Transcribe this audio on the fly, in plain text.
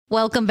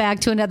Welcome back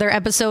to another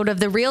episode of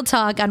the Real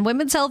Talk on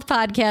Women's Health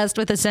Podcast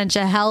with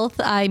Essentia Health.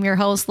 I'm your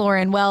host,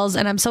 Lauren Wells,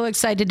 and I'm so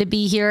excited to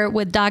be here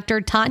with Dr.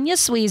 Tanya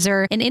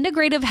Sweezer, an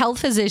integrative health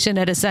physician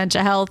at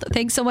Essentia Health.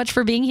 Thanks so much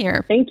for being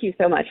here. Thank you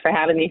so much for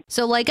having me.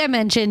 So like I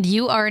mentioned,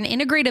 you are an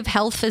integrative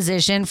health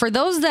physician. For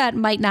those that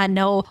might not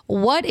know,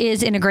 what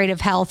is integrative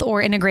health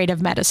or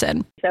integrative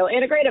medicine? So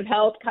integrative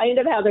health kind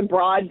of has a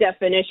broad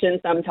definition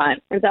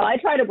sometimes. And so I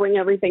try to bring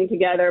everything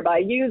together by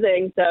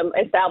using some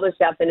established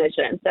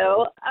definitions.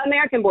 So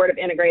American Board of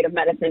Integrative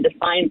Medicine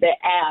defines it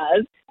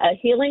as a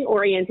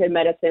healing-oriented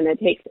medicine that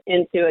takes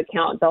into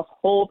account the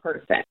whole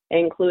person,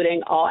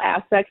 including all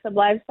aspects of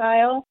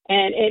lifestyle,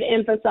 and it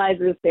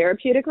emphasizes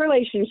therapeutic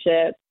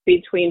relationships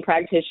between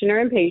practitioner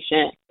and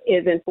patient,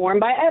 is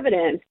informed by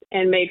evidence,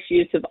 and makes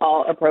use of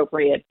all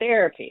appropriate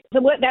therapy. So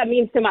what that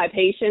means to my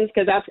patients,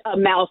 because that's a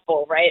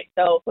mouthful, right?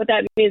 So what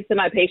that means to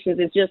my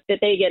patients is just that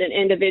they get an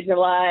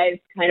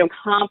individualized, kind of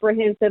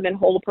comprehensive and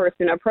whole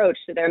person approach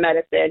to their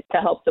medicine to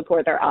help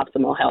support their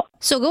optimal health.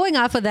 So going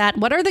off of that,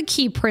 what are the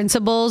key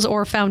principles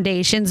or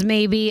foundations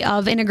maybe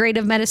of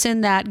integrative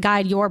medicine that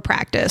guide your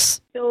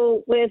practice?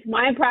 So with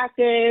my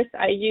practice,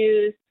 I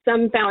use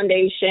some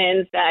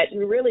foundations that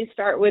really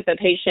start with the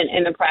patient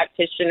and the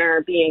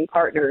practitioner being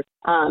partners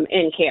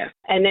in care.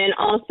 And then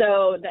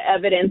also the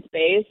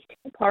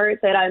evidence-based part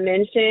that I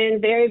mentioned,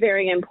 very,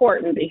 very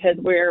important because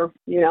we're,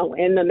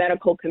 in the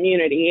medical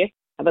community,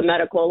 have a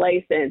medical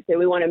license, and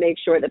we want to make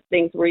sure that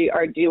things we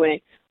are doing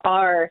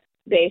are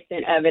based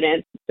in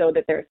evidence so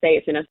that they're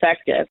safe and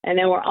effective. And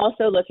then we're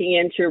also looking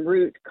into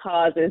root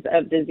causes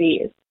of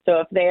disease. So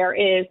if there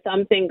is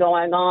something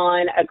going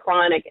on, a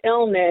chronic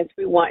illness,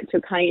 we want to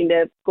kind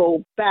of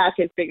go back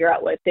and figure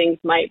out what things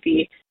might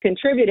be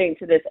contributing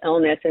to this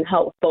illness and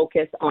help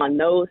focus on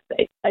those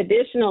things.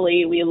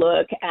 Additionally, we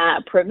look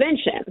at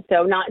prevention.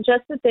 So not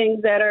just the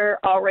things that are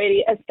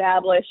already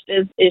established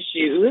as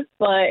issues,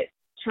 but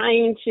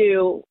trying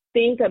to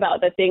think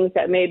about the things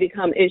that may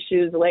become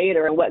issues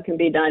later and what can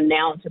be done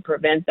now to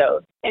prevent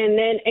those. And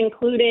then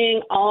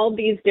including all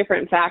these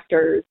different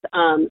factors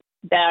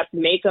that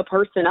make a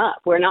person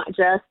up. We're not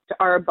just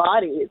our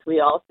bodies.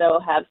 We also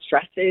have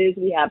stresses.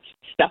 We have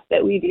stuff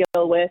that we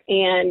deal with,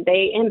 and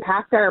they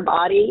impact our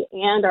body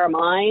and our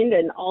mind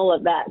and all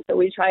of that. So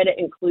we try to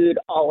include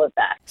all of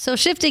that. So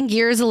shifting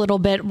gears a little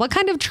bit, what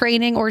kind of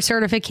training or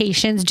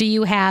certifications do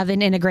you have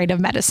in integrative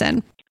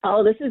medicine?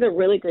 Oh, this is a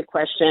really good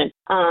question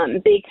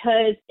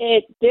because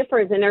it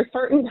differs, and there are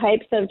certain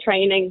types of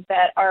trainings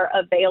that are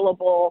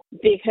available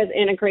because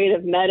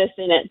integrative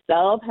medicine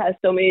itself has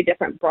so many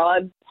different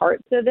broad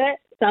parts of it.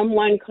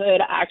 Someone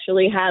could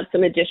actually have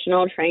some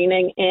additional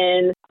training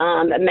in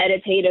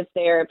meditative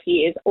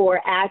therapies or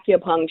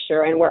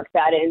acupuncture and work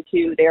that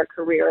into their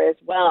career as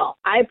well.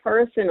 I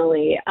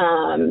personally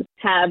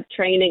have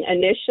training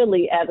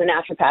initially as a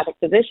naturopathic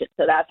physician,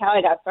 so that's how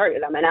I got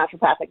started. I'm a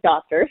naturopathic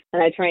doctor,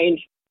 and I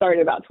started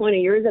about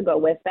 20 years ago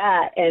with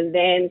that, and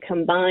then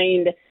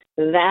combined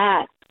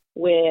that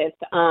with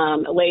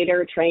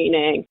later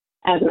training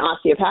as an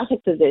osteopathic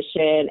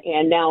physician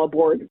and now a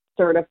board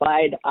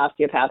certified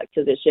osteopathic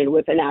physician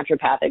with a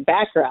naturopathic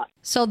background.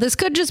 So this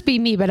could just be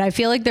me, but I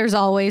feel like there's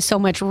always so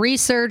much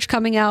research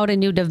coming out and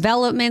new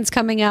developments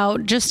coming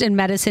out just in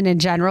medicine in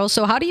general.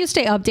 So how do you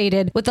stay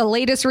updated with the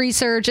latest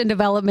research and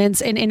developments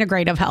in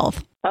integrative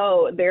health?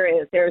 Oh, there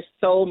is. There's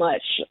so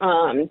much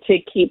to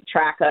keep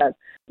track of.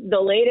 The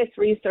latest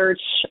research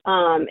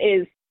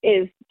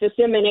is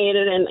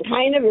disseminated in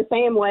kind of the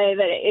same way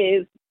that it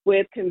is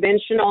with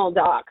conventional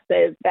docs,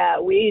 is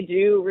that we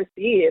do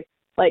receive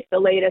like the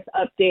latest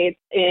updates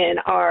in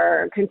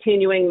our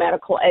continuing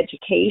medical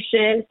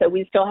education. So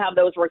we still have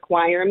those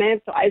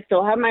requirements. So I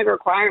still have my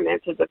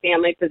requirements as a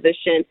family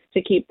physician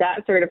to keep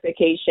that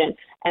certification.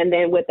 And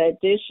then with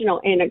additional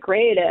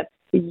integrative,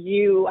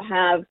 you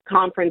have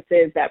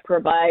conferences that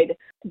provide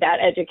that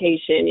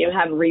education. You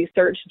have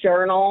research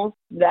journals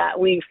that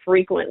we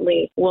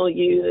frequently will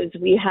use.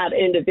 We have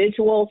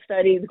individual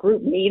studies,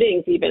 group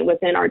meetings even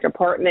within our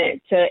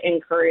department to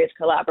encourage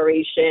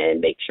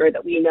collaboration, make sure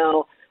that we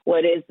know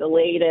what is the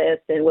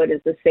latest and what is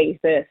the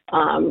safest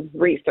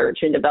research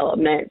and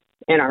development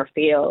in our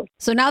field.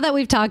 So now that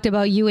we've talked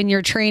about you and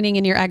your training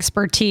and your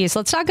expertise,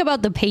 let's talk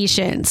about the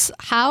patients.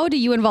 How do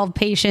you involve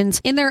patients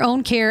in their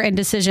own care and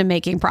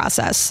decision-making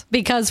process?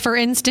 Because for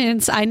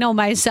instance, I know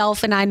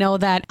myself and I know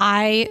that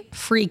I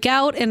freak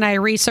out and I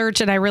research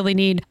and I really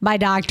need my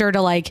doctor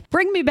to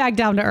bring me back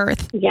down to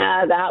earth.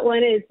 Yeah, that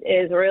one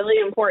is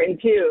really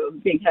important too,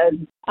 because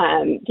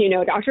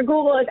Dr.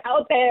 Google is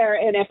out there.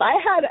 And if I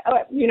had,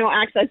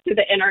 access to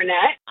the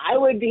internet, I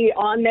would be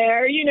on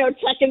there,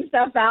 checking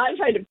stuff out and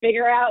trying to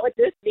figure out what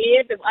this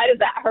means and why does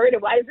that hurt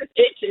and why does this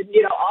itch and,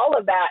 all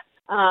of that.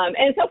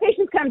 And so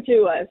patients come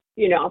to us,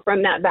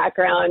 from that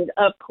background,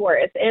 of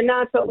course, and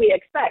that's what we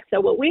expect. So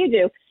what we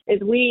do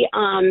is we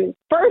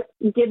first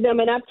give them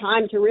enough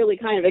time to really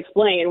kind of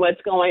explain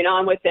what's going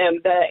on with them.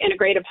 The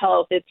integrative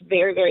health, it's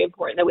very, very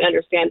important that we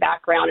understand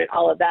background and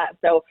all of that.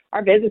 So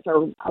our visits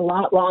are a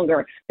lot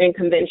longer than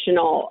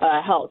conventional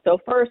health. So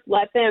first,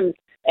 let them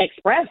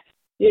express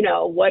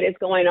what is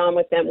going on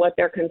with them, what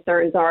their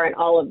concerns are, and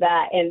all of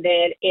that. And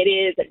then it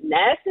is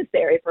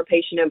necessary for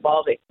patient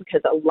involvement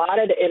because a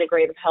lot of the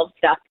integrative health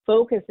staff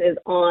focuses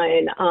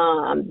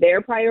on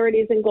their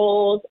priorities and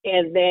goals,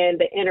 and then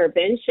the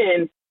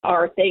interventions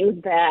are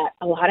things that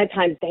a lot of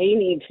times they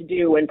need to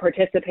do and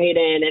participate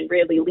in and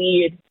really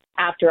lead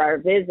after our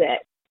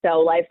visit. So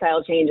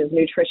lifestyle changes,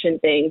 nutrition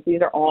things,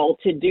 these are all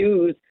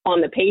to-dos on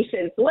the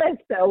patient's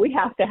list. So we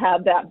have to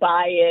have that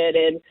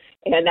buy-in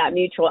and that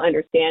mutual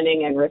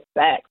understanding and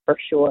respect for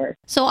sure.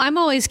 So I'm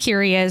always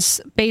curious,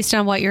 based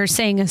on what you're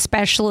saying,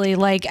 especially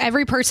like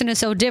every person is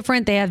so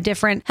different. They have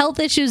different health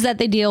issues that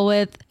they deal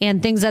with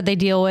and things that they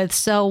deal with.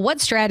 So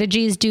what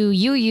strategies do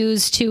you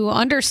use to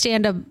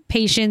understand a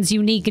patient's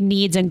unique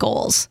needs and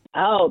goals?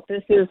 Oh,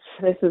 this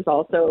is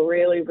also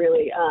really,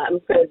 really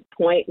good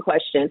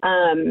question.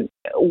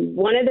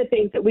 One of the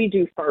things that we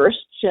do first,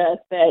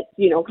 just that,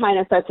 kind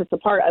of sets us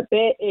apart a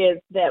bit, is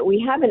that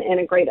we have an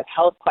integrative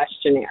health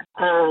questionnaire,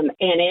 and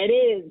it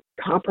is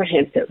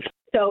comprehensive.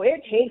 So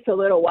it takes a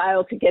little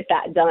while to get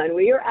that done.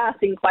 We are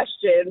asking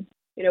questions.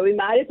 We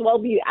might as well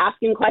be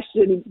asking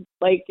questions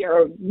like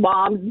your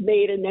mom's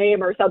maiden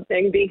name or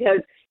something, because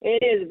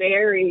it is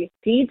very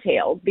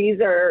detailed. These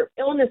are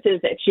illnesses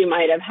that you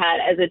might have had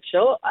as a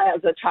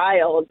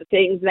child,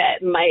 things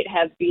that might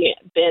have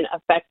been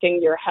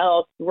affecting your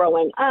health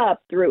growing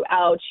up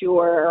throughout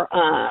your,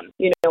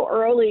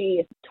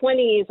 early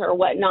 20s or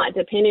whatnot,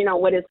 depending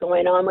on what is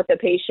going on with the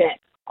patient.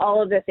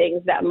 All of the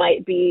things that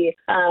might be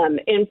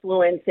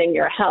influencing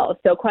your health.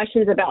 So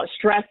questions about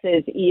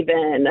stresses,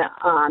 even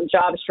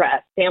job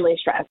stress, family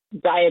stress,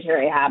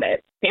 dietary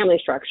habits, family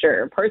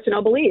structure,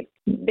 personal beliefs.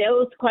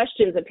 Those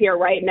questions appear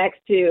right next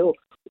to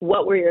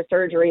what were your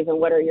surgeries and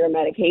what are your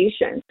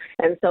medications.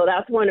 And so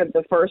that's one of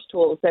the first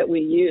tools that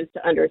we use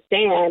to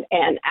understand.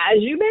 And as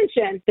you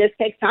mentioned, this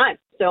takes time.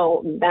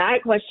 So that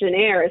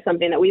questionnaire is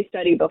something that we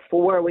study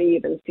before we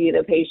even see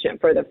the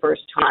patient for the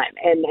first time.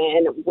 And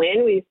then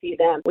when we see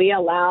them, we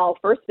allow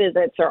first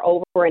visits are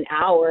over an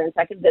hour and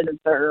second visits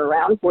are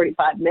around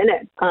 45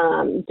 minutes,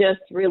 just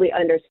really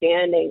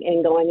understanding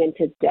and going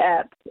into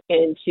depth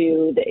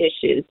into the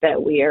issues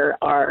that we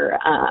are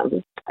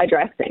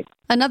addressing.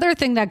 Another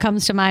thing that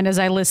comes to mind as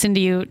I listen to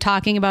you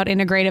talking about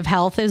integrative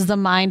health is the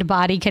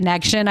mind-body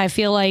connection. I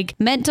feel like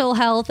mental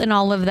health and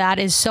all of that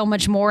is so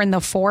much more in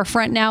the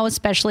forefront now,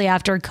 especially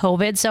after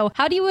COVID. So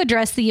how do you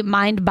address the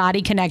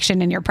mind-body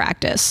connection in your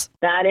practice?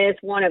 That is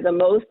one of the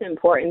most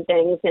important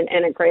things in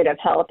integrative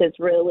health, is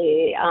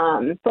really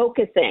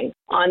focusing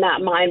on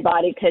that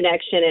mind-body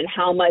connection and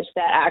how much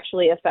that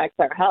actually affects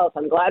our health.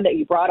 I'm glad that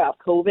you brought up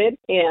COVID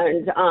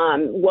and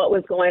what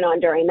was going on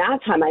during that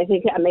time. I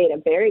think that made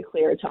it very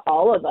clear to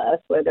all of us,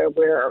 whether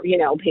we're,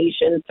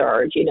 patients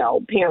or,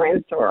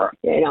 parents or,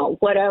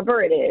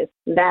 whatever it is,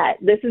 that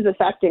this is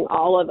affecting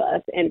all of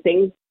us, and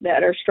things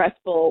that are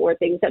stressful or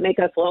things that make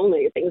us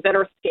lonely, things that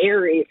are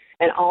scary,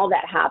 and all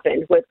that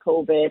happened with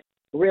COVID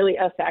really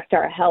affect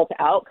our health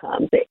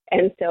outcomes.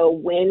 And so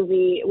when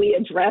we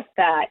address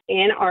that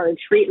in our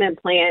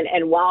treatment plan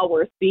and while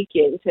we're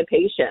speaking to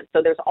patients,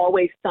 so there's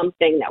always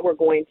something that we're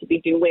going to be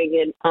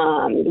doing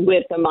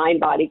with the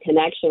mind-body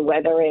connection,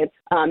 whether it's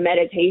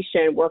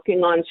meditation,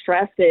 working on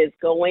stresses,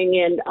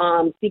 going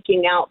and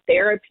seeking out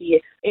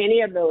therapy,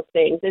 any of those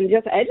things, and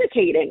just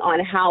educating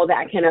on how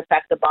that can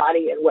affect the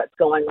body and what's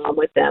going on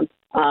with them.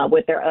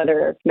 With their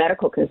other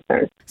medical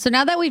concerns. So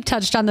now that we've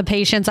touched on the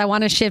patients, I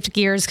want to shift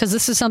gears because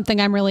this is something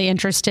I'm really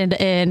interested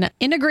in,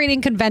 integrating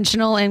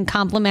conventional and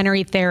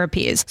complementary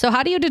therapies. So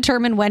how do you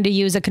determine when to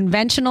use a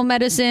conventional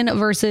medicine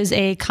versus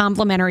a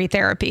complementary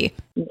therapy?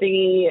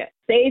 The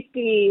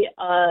safety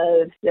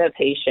of the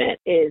patient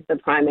is the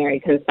primary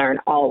concern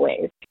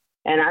always.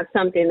 And that's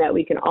something that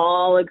we can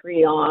all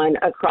agree on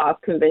across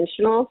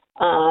conventional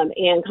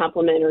and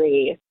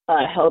complementary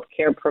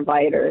healthcare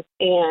providers.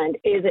 And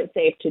is it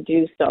safe to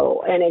do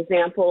so? An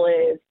example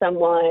is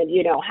someone,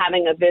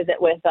 having a visit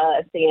with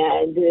us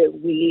and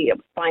we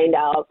find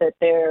out that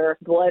their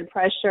blood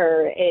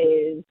pressure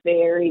is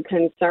very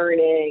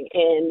concerning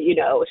and,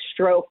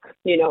 stroke,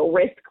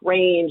 risk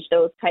range,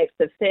 those types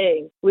of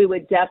things. We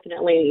would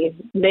definitely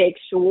make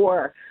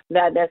sure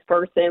that this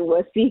person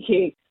was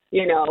seeking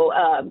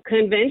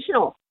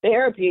conventional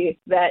therapy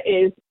that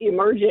is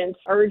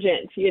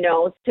urgent,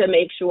 to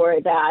make sure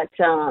that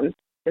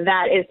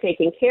that is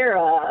taken care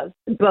of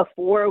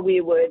before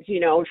we would,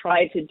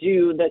 try to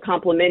do the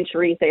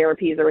complementary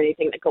therapies or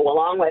anything that go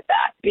along with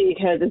that.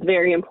 Because it's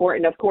very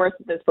important, of course,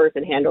 that this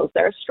person handles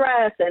their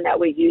stress and that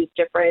we use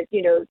different,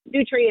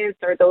 nutrients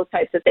or those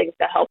types of things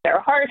to help their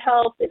heart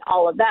health and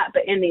all of that.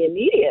 But in the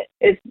immediate,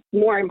 it's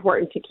more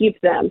important to keep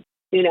them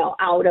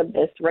out of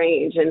this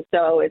range. And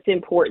so it's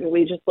important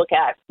we just look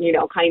at,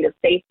 kind of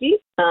safety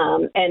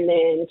and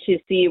then to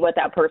see what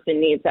that person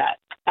needs at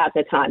at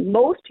the time.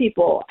 Most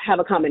people have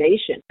a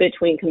combination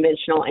between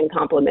conventional and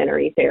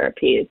complementary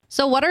therapies.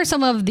 So what are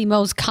some of the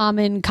most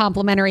common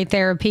complementary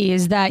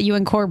therapies that you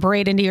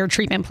incorporate into your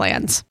treatment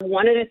plans?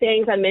 One of the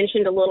things I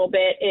mentioned a little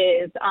bit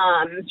is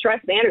stress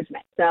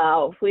management.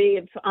 So if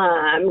we've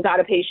got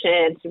a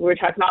patient, we're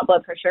talking about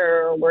blood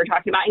pressure, we're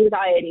talking about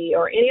anxiety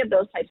or any of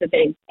those types of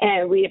things,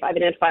 and we have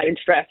identified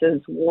stress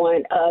as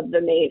one of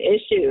the main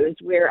issues,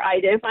 we're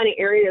identifying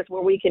areas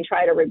where we can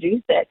try to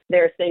reduce it.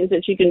 There's things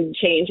that you can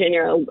change in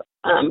your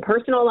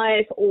personal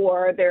life,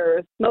 or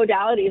there's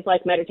modalities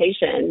like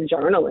meditation,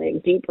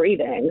 journaling, deep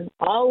breathing,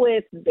 all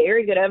with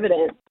very good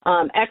evidence.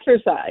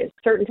 Exercise,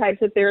 certain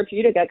types of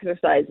therapeutic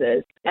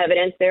exercises,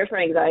 evidence there for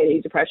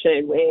anxiety,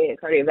 depression, weight,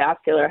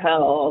 cardiovascular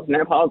health,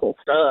 menopausal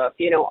stuff,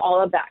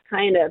 all of that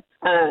kind of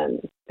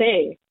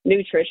thing.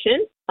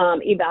 Nutrition,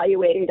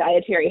 evaluating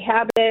dietary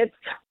habits,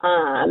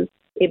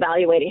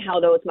 evaluating how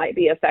those might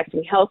be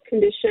affecting health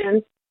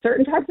conditions.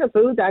 Certain types of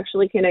foods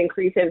actually can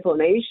increase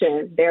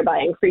inflammation, thereby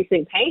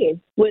increasing pain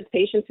with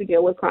patients who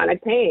deal with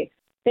chronic pain.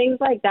 Things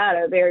like that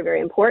are very, very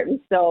important.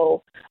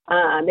 So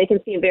they can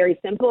seem very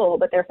simple,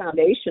 but they're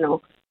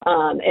foundational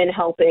in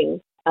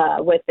helping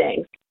with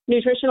things.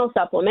 Nutritional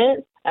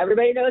supplements.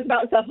 Everybody knows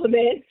about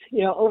supplements.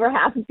 Over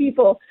half of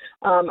people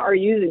are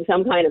using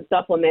some kind of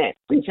supplement.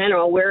 In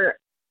general, we're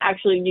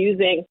actually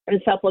using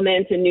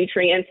supplements and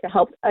nutrients to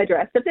help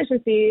address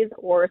deficiencies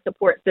or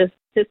support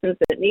systems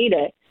that need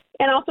it.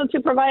 And also to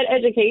provide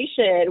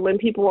education when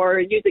people are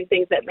using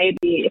things that may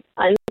be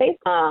unsafe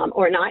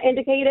or not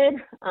indicated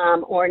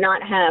or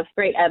not have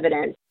great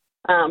evidence.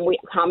 We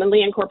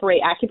commonly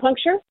incorporate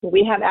acupuncture.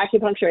 We have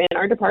acupuncture in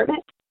our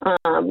department,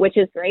 which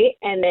is great.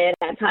 And then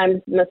at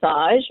times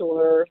massage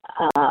or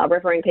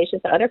referring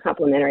patients to other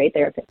complementary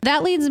therapies.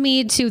 That leads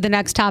me to the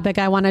next topic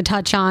I want to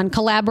touch on,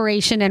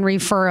 collaboration and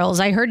referrals.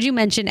 I heard you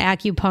mention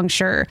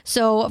acupuncture.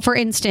 So for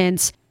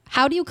instance,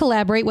 how do you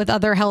collaborate with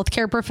other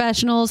healthcare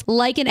professionals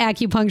like an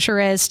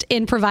acupuncturist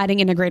in providing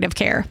integrative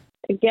care?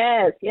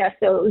 Yes.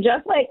 So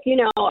just like,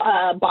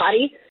 a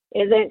body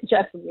isn't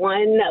just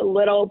one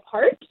little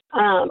part.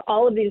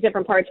 All of these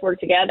different parts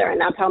work together,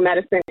 and that's how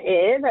medicine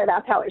is, or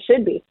that's how it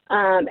should be.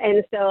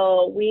 And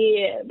so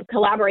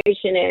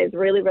collaboration is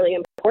really, really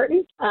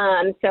important.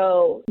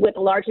 So with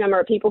a large number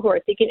of people who are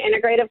seeking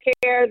integrative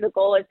care, the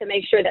goal is to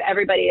make sure that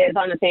everybody is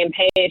on the same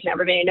page and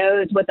everybody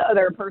knows what the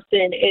other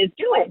person is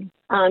doing.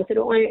 So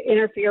don't want to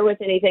interfere with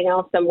anything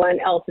else someone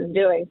else is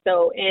doing.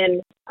 So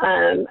in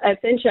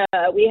Essentia,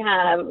 we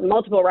have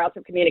multiple routes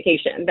of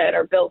communication that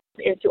are built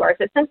into our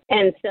system.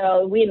 And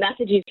so we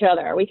message each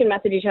other. We can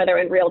message each other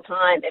in real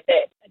time if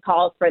it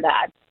calls for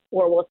that,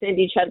 or we'll send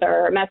each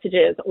other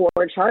messages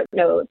or chart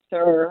notes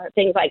or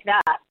things like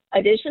that.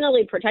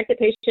 Additionally, protected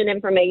patient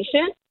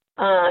information.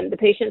 The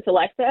patient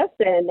selects us,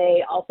 and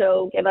they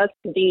also give us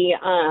the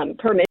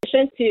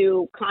permission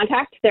to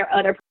contact their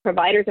other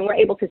providers, and we're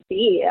able to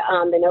see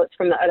the notes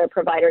from the other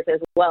providers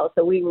as well.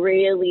 So we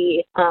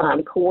really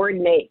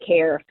coordinate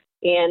care.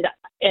 And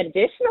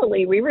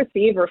additionally, we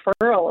receive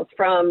referrals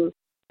from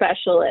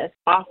specialists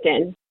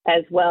often,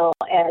 as well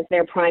as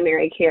their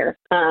primary care,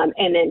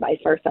 and then vice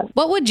versa.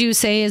 What would you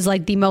say is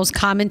like the most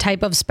common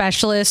type of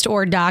specialist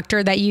or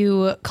doctor that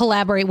you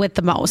collaborate with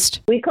the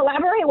most? We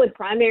collaborate with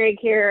primary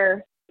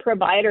care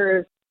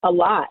providers a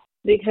lot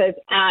because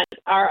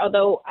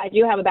although I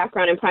do have a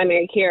background in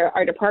primary care,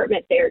 our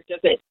department there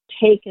doesn't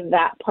take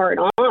that part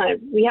on.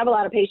 We have a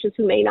lot of patients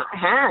who may not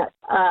have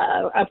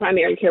a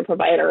primary care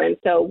provider, and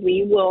so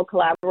we will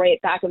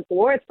collaborate back and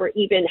forth for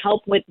even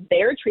help with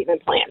their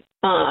treatment plans.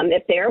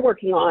 If they're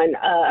working on,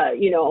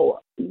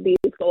 these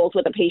goals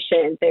with a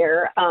patient,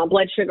 their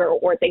blood sugar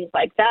or things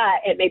like that,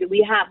 and maybe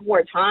we have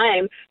more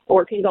time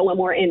or can go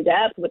more in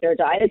depth with their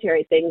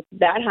dietary things,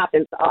 that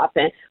happens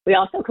often. We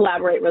also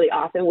collaborate really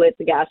often with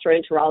the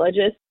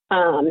gastroenterologist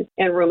and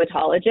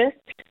rheumatologist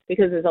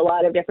because there's a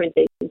lot of different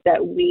things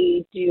that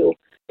we do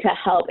to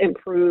help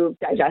improve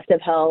digestive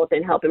health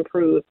and help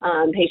improve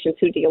patients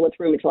who deal with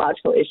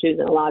rheumatological issues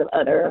and a lot of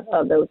other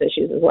of those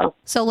issues as well.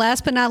 So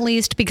last but not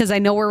least, because I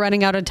know we're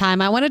running out of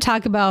time, I want to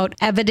talk about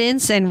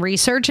evidence and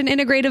research in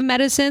integrative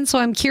medicine. So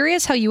I'm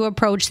curious how you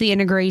approach the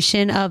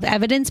integration of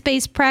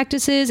evidence-based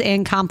practices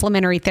and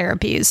complementary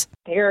therapies.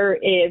 There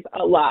is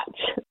a lot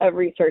of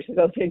research that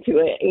goes into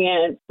it.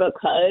 And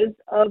because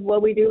of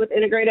what we do with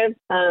integrative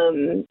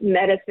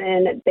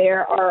medicine,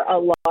 there are a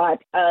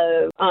lot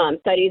of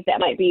studies that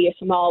might be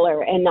smaller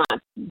and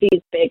not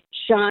these big,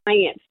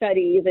 giant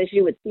studies as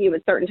you would see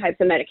with certain types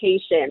of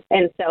medication.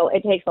 And so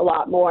it takes a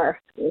lot more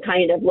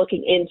kind of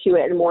looking into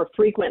it and more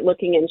frequent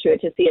looking into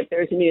it to see if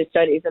there's new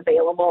studies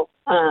available.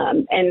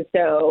 And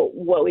so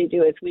what we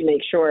do is we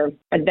make sure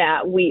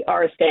that we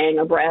are staying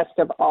abreast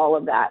of all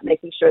of that,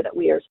 making sure that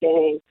we are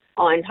staying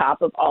on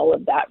top of all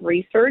of that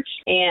research.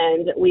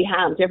 And we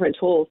have different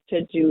tools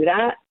to do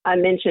that. I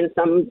mentioned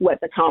some with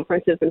the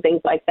conferences and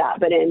things like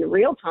that, but in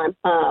real time,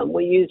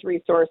 we use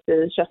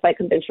resources just like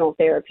conventional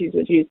therapies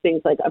would use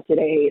things like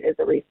UpToDate as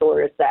a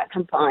resource that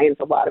combines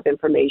a lot of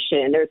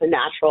information. There's a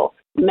natural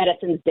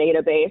medicines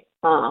database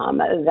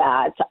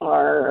that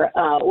our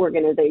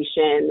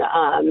organization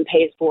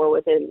pays for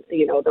within,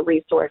 the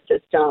resource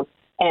system.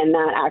 And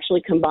that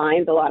actually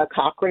combines a lot of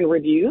Cochrane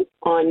reviews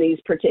on these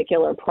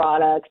particular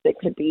products. It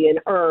could be an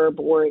herb,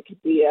 or it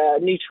could be a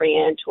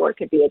nutrient, or it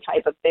could be a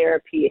type of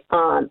therapy.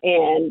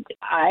 And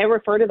I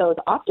refer to those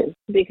often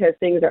because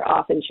things are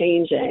often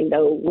changing.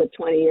 Though with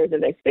 20 years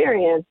of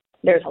experience,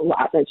 there's a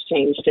lot that's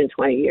changed in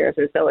 20 years.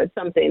 And so it's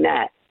something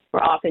that we're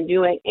often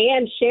doing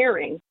and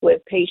sharing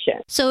with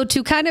patients. So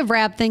to kind of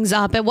wrap things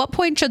up, at what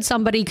point should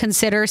somebody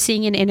consider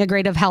seeing an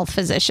integrative health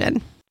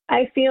physician?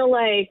 I feel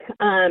like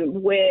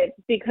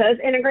because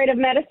integrative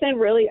medicine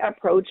really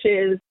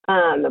approaches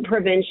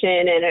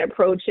prevention and it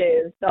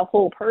approaches the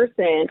whole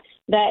person,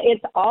 that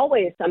it's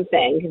always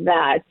something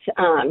that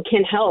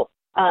can help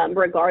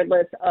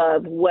regardless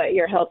of what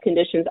your health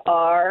conditions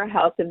are,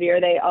 how severe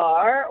they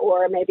are,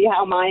 or maybe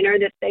how minor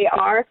that they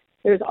are.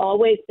 There's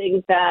always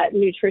things that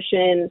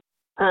nutritional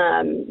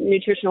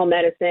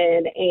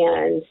medicine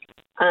and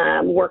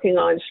working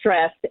on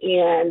stress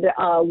and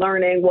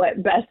learning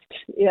what best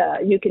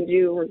you can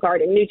do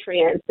regarding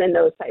nutrients and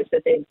those types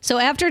of things. So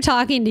after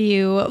talking to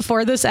you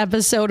for this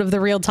episode of the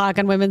Real Talk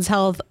on Women's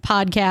Health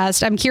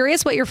podcast, I'm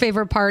curious what your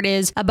favorite part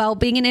is about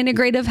being an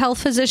integrative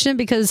health physician,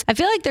 because I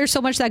feel like there's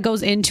so much that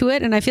goes into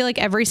it, and I feel like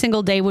every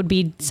single day would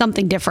be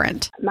something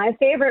different. My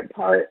favorite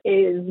part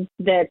is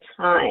the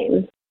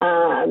time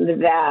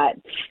that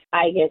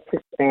I get to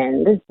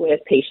spend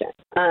with patients.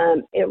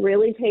 It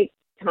really takes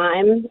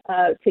time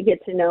to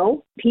get to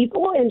know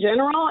people in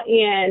general,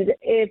 and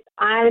if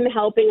I'm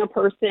helping a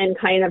person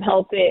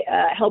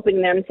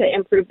helping them to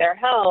improve their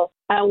health,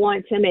 I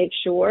want to make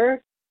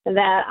sure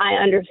that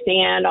I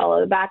understand all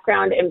of the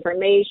background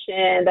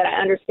information, that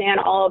I understand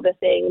all of the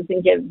things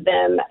and give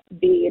them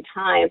the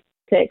time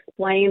to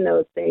explain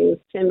those things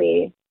to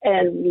me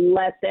and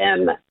let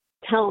them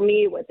tell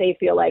me what they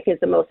feel like is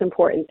the most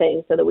important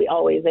thing, so that we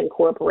always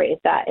incorporate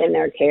that in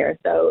their care.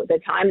 So the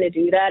time to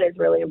do that is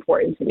really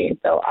important to me.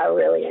 So I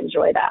really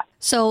enjoy that.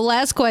 So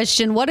last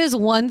question, what is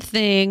one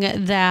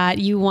thing that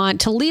you want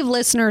to leave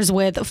listeners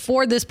with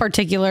for this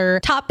particular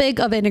topic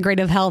of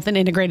integrative health and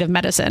integrative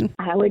medicine?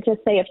 I would just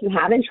say, if you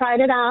haven't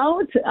tried it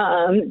out,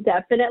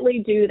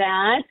 definitely do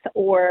that.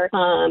 Or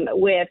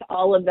with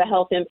all of the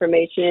health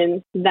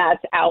information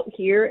that's out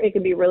here, it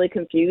can be really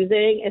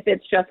confusing if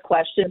it's just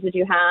questions that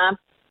you have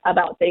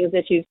about things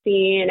that you've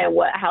seen and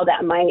how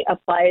that might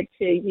apply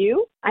to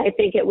you. I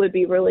think it would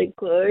be really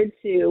good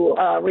to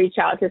reach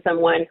out to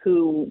someone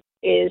who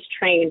is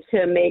trained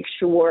to make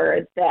sure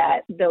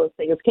that those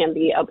things can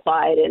be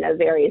applied in a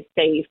very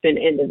safe and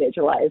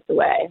individualized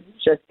way.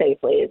 Just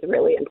safely is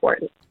really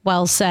important.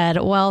 Well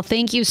said. Well,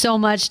 thank you so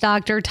much,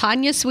 Dr.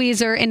 Tanya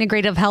Sweezer,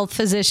 integrative health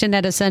physician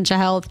at Essentia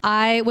Health.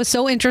 I was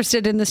so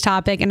interested in this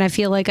topic, and I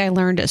feel like I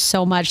learned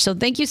so much. So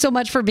thank you so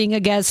much for being a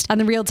guest on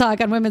the Real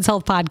Talk on Women's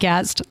Health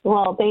podcast.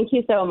 Well, thank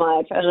you so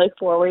much. I look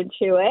forward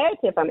to it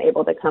if I'm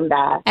able to come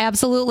back.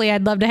 Absolutely.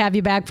 I'd love to have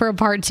you back for a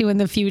part 2 in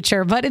the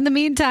future. But in the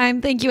meantime,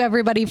 thank you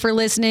everybody for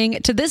listening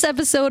to this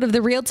episode of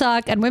the Real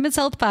Talk on Women's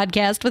Health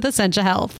podcast with Essentia Health.